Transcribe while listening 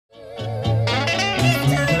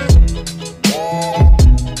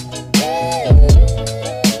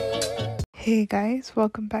guys,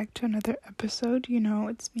 welcome back to another episode.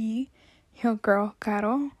 It's me, your girl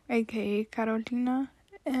Caro, aka Carolina,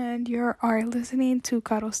 and you are listening to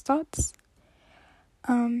Caro's Thoughts.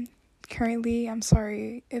 Currently, I'm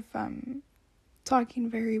sorry if I'm talking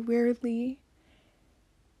very weirdly.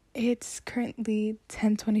 It's currently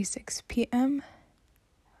 10:26 p.m.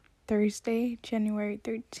 Thursday, January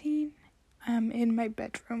 13th. I'm in my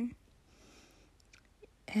bedroom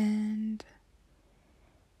and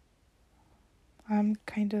I'm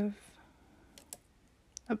kind of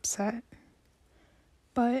upset,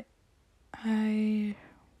 but I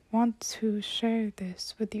want to share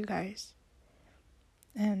this with you guys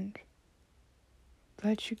and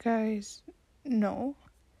let you guys know,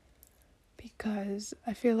 because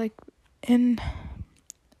I feel like in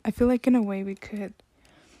a way we could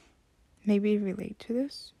maybe relate to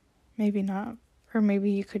this, maybe not, or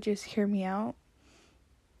maybe you could just hear me out.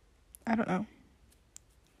 I don't know.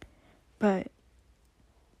 But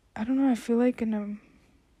I don't know, I feel like in a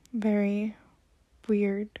very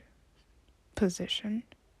weird position.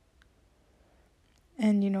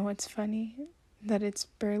 And it's funny that it's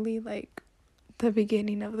barely like the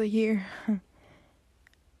beginning of the year.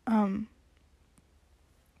 Right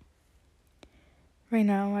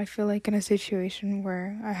now I feel like in a situation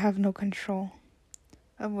where I have no control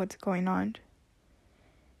of what's going on.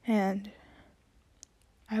 And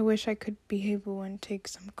I wish I could be able and take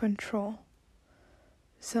some control,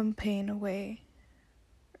 some pain away.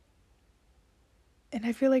 And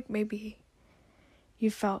I feel like maybe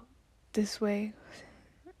you felt this way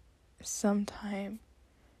sometime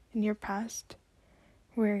in your past,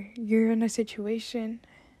 where you're in a situation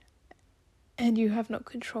and you have no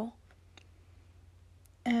control.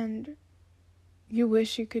 And you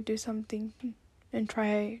wish you could do something and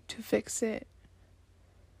try to fix it,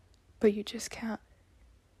 but you just can't.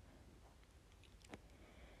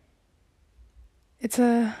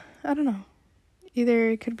 I don't know.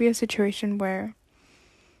 Either it could be a situation where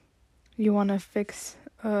you want to fix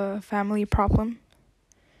a family problem,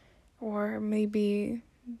 or maybe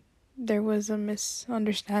there was a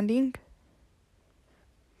misunderstanding.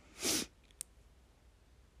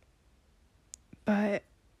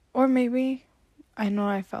 Or maybe, I know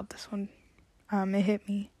I felt this one, it hit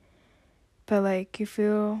me, but like you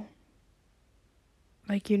feel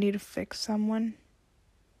like you need to fix someone,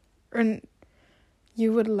 or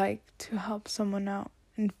you would like to help someone out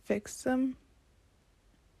and fix them.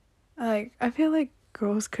 Like, I feel like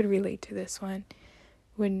girls could relate to this one.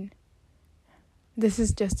 When this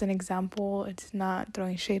is just an example, it's not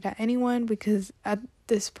throwing shade at anyone, because at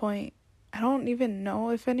this point I don't even know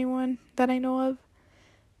if anyone that I know of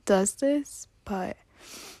does this, but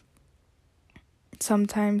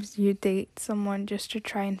sometimes you date someone just to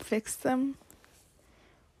try and fix them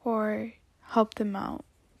or help them out,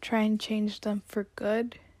 try and change them for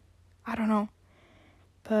good. I don't know,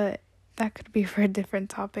 but that could be for a different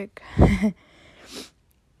topic.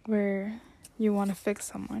 Where you want to fix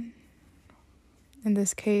someone. In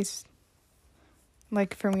this case,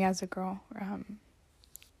 like for me as a girl, I'm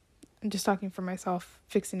just talking for myself,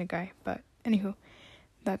 fixing a guy. But anywho,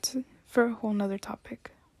 that's for a whole nother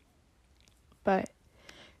topic. But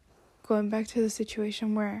going back to the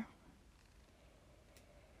situation where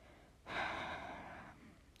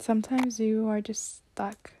sometimes you are just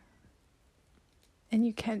stuck and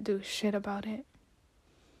you can't do shit about it.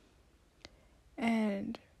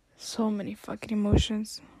 And so many fucking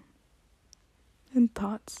emotions and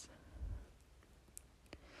thoughts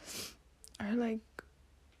are like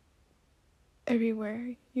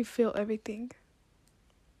everywhere. You feel everything.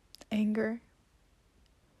 Anger,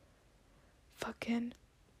 fucking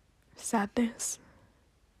sadness,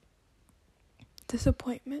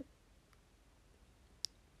 disappointment.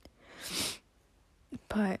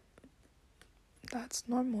 But that's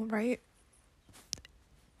normal, right?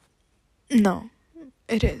 No,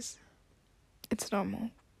 it is. It's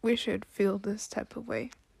normal. We should feel this type of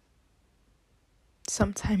way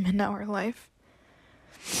sometime in our life.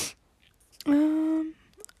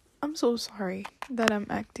 I'm so sorry that I'm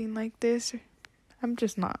acting like this. I'm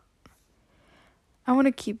just not. I want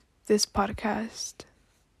to keep this podcast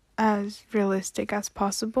as realistic as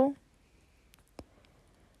possible.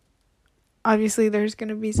 Obviously, there's going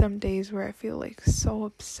to be some days where I feel like so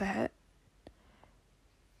upset.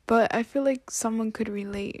 But I feel like someone could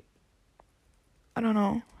relate. I don't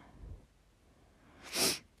know.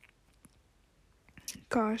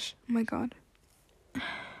 Gosh, oh my god.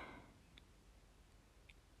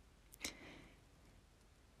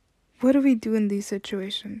 What do we do in these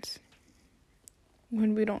situations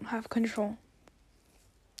when we don't have control?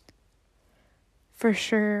 For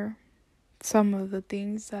sure, some of the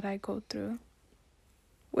things that I go through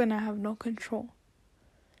when I have no control.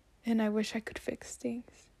 And I wish I could fix things.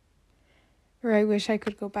 Or I wish I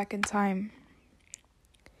could go back in time.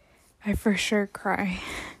 I for sure cry.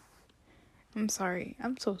 I'm sorry.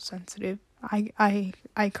 I'm so sensitive. I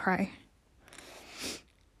cry.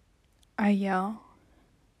 I yell.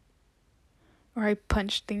 Or I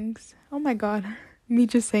punch things. Oh my god. Me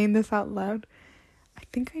just saying this out loud. I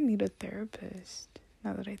think I need a therapist,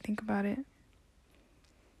 now that I think about it.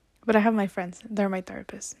 But I have my friends. They're my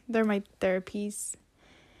therapists. They're my therapies.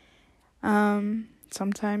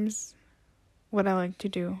 Sometimes what I like to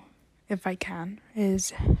do, if I can,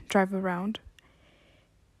 is drive around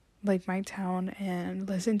like my town and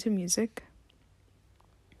listen to music.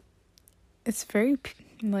 It's very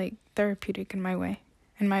like therapeutic in my way,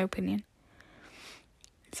 in my opinion.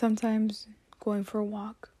 Sometimes going for a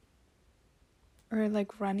walk or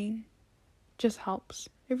like running just helps.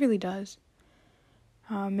 It really does.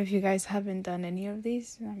 If you guys haven't done any of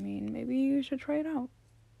these, I mean, maybe you should try it out.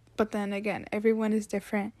 But then again, everyone is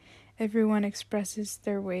different. Everyone expresses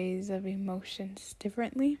their ways of emotions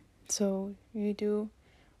differently. So you do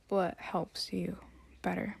what helps you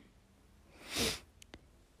better.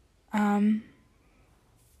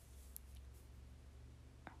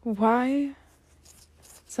 Why?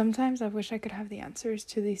 Sometimes I wish I could have the answers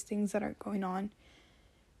to these things that are going on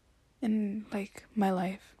in like my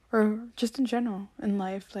life, or just in general in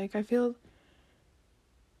life. Like I feel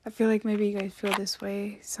like maybe you guys feel this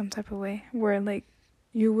way, some type of way, where like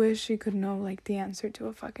you wish you could know like the answer to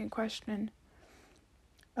a fucking question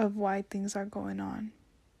of why things are going on,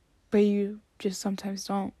 but you just sometimes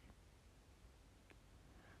don't.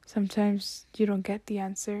 Sometimes you don't get the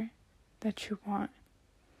answer that you want.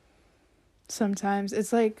 Sometimes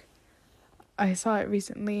it's like, I saw it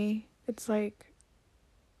recently, it's like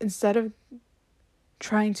instead of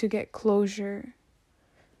trying to get closure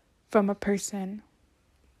from a person,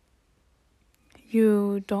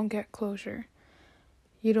 you don't get closure.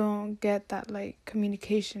 You don't get that like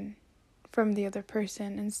communication from the other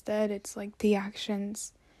person. Instead, it's like the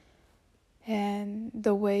actions and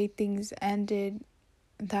the way things ended,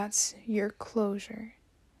 that's your closure.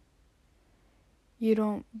 You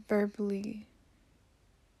don't verbally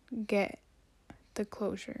get the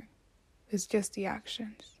closure. It's just the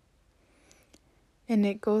actions. And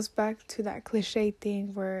it goes back to that cliche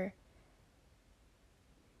thing where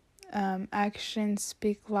actions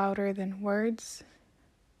speak louder than words,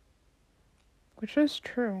 which is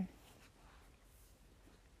true.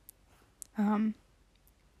 I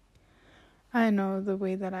know the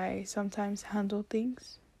way that I sometimes handle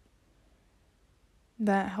things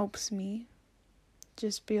that helps me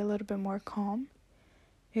just be a little bit more calm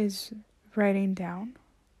is writing down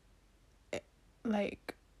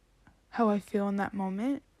like how I feel in that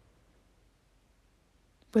moment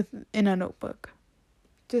in a notebook.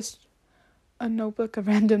 Just a notebook, a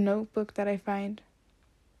random notebook that I find,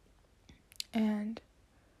 and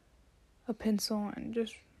a pencil, and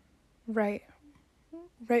just write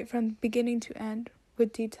from beginning to end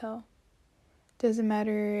with detail. Doesn't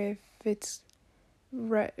matter if it's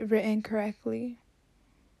written correctly.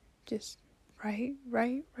 Just write.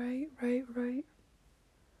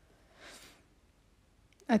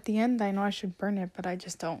 At the end, I know I should burn it, but I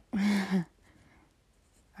just don't. I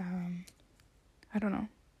don't know.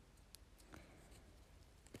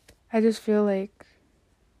 I just feel like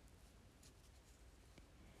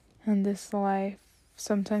in this life,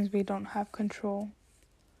 sometimes we don't have control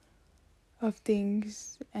of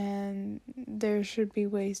things, and there should be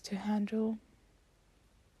ways to handle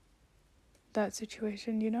that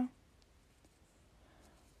situation, you know?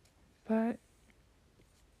 But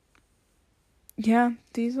yeah,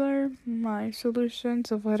 these are my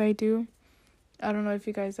solutions of what I do. I don't know if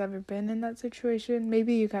you guys ever been in that situation.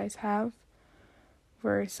 Maybe you guys have,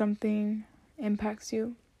 where something impacts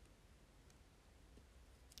you.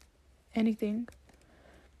 Anything.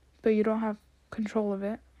 But you don't have control of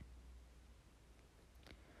it.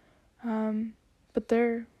 But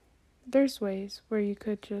there's ways where you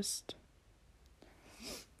could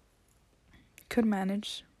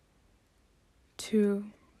manage to,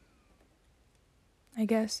 I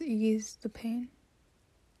guess, ease the pain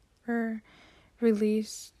or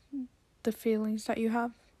release the feelings that you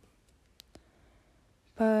have.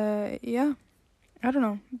 But yeah, I don't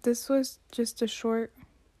know. This was just a short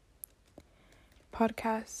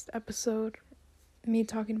podcast episode, me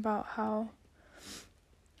talking about how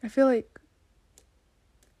I feel like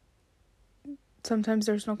sometimes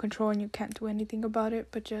there's no control and you can't do anything about it,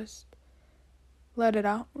 but just let it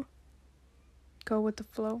out. Go with the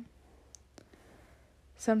flow.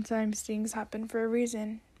 Sometimes things happen for a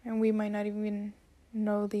reason, and we might not even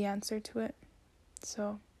know the answer to it.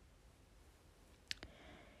 So,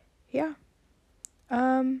 yeah.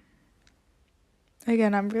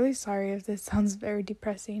 Again, I'm really sorry if this sounds very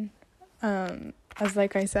depressing. As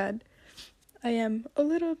like I said, I am a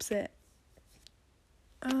little upset.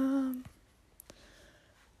 And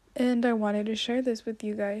I wanted to share this with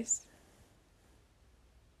you guys.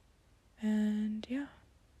 And yeah.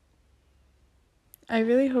 I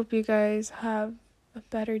really hope you guys have a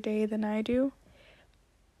better day than I do.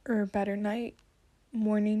 Or a better night,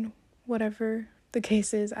 morning, whatever the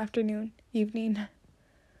case is, afternoon, evening.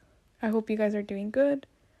 I hope you guys are doing good.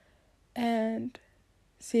 And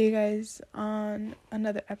see you guys on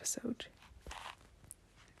another episode.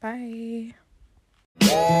 Bye.